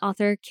saw on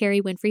author Carrie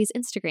Winfrey's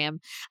Instagram.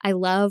 I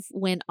love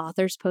when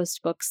authors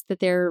post books that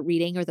they're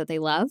reading or that they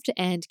loved,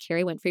 and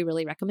Carrie Winfrey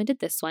really recommended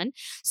this one.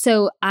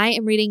 So I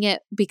am reading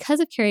it because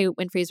of Carrie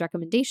Winfrey's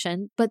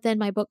recommendation, but then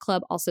my book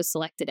club also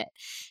selected it.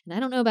 And I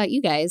don't know about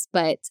you guys,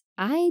 but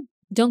I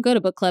don't go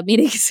to book club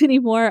meetings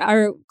anymore.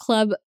 Our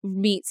club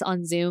meets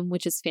on Zoom,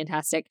 which is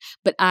fantastic.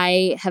 But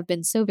I have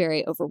been so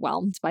very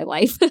overwhelmed by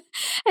life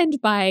and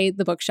by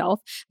the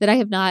bookshelf that I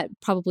have not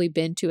probably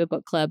been to a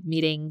book club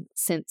meeting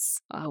since,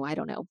 I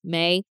don't know,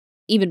 May.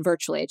 Even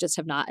virtually, I just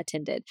have not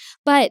attended.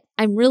 But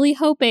I'm really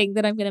hoping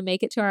that I'm going to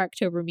make it to our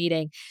October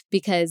meeting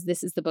because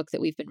this is the book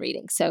that we've been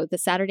reading. So The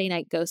Saturday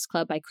Night Ghost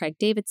Club by Craig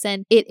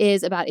Davidson. It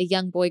is about a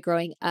young boy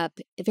growing up,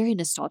 a very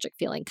nostalgic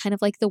feeling, kind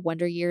of like the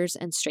Wonder Years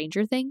and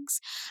Stranger Things.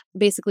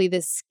 Basically,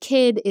 this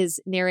kid is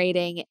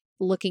narrating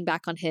looking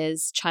back on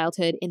his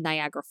childhood in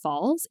Niagara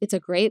Falls. It's a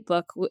great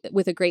book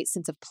with a great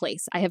sense of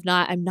place. I'm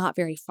not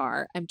very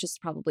far. I'm just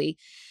probably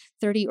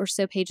 30 or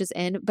so pages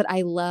in, but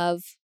I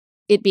love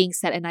it being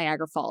set in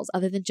Niagara Falls.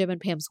 Other than Jim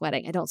and Pam's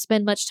wedding, I don't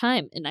spend much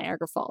time in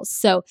Niagara Falls.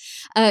 So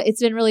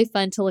it's been really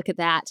fun to look at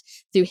that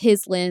through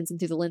his lens and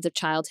through the lens of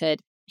childhood.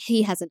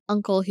 He has an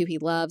uncle who he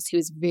loves, who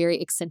is very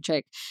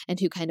eccentric and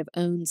who kind of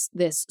owns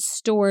this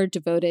store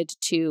devoted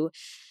to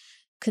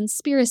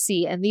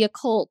conspiracy and the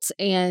occult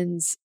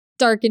and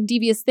dark and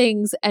devious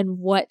things. And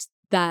what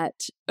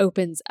that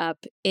opens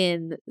up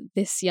in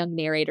this young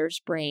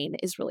narrator's brain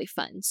is really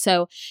fun.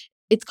 So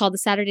it's called The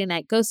Saturday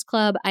Night Ghost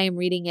Club. I am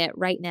reading it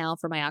right now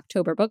for my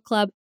October book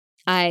club.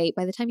 By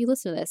the time you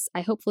listen to this,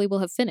 I hopefully will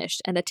have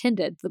finished and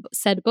attended the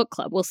said book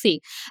club. We'll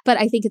see. But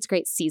I think it's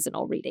great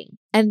seasonal reading.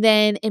 And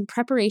then in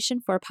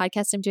preparation for a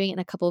podcast I'm doing in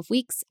a couple of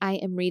weeks, I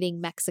am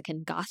reading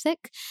Mexican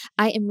Gothic.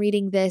 I am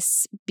reading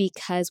this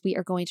because we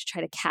are going to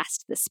try to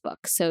cast this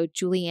book. So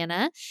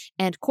Juliana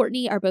and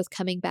Courtney are both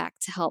coming back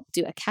to help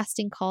do a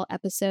casting call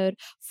episode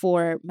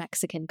for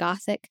Mexican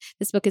Gothic.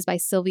 This book is by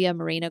Silvia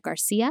Moreno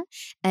Garcia,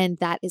 and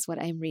that is what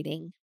I'm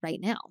reading right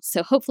now.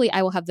 So hopefully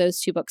I will have those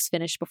 2 books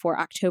finished before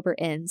October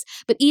ends.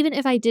 But even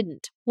if I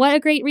didn't, what a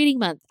great reading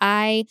month.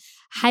 I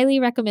highly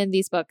recommend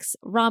these books.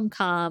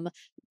 Rom-com,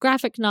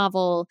 graphic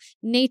novel,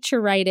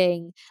 nature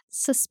writing,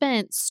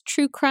 suspense,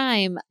 true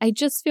crime. I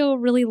just feel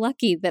really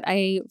lucky that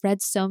I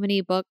read so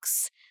many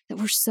books that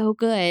were so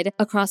good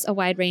across a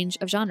wide range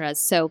of genres.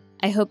 So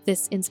I hope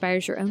this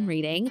inspires your own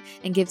reading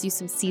and gives you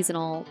some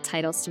seasonal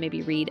titles to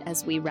maybe read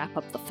as we wrap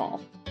up the fall.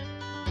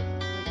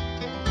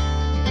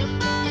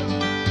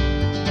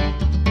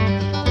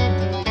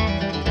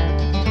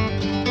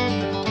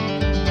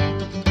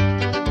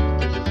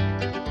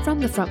 From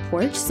the Front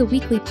Porch is a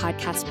weekly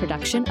podcast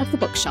production of The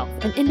Bookshelf,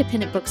 an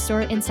independent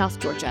bookstore in South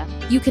Georgia.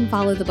 You can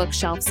follow The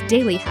Bookshelf's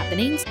daily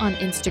happenings on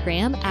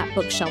Instagram at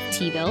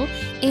BookshelfTville,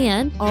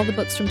 and all the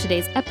books from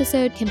today's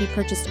episode can be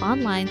purchased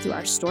online through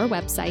our store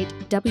website,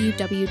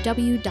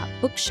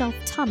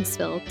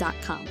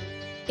 www.bookshelfthomasville.com.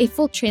 A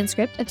full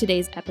transcript of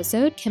today's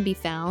episode can be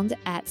found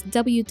at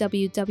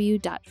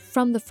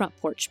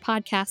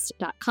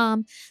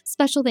www.fromthefrontporchpodcast.com.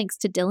 Special thanks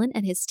to Dylan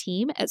and his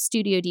team at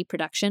Studio D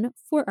Production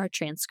for our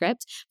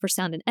transcript, for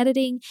sound and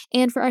editing,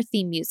 and for our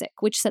theme music,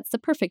 which sets the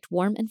perfect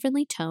warm and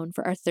friendly tone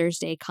for our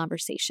Thursday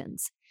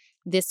conversations.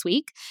 This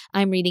week,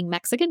 I'm reading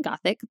Mexican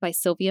Gothic by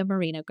Silvia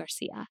Moreno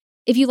Garcia.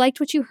 If you liked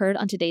what you heard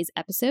on today's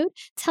episode,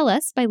 tell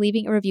us by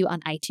leaving a review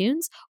on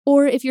iTunes,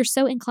 or if you're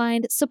so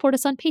inclined, support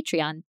us on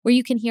Patreon, where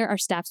you can hear our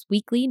staff's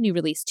weekly New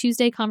Release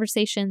Tuesday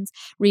conversations,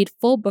 read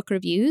full book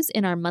reviews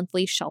in our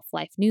monthly Shelf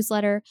Life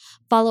newsletter,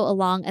 follow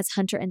along as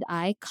Hunter and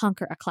I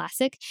conquer a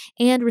classic,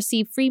 and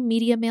receive free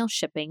media mail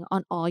shipping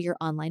on all your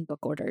online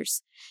book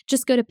orders.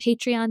 Just go to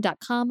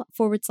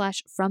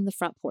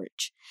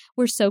patreon.com/fromthefrontporch.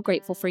 We're so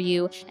grateful for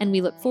you, and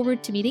we look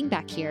forward to meeting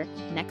back here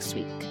next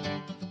week.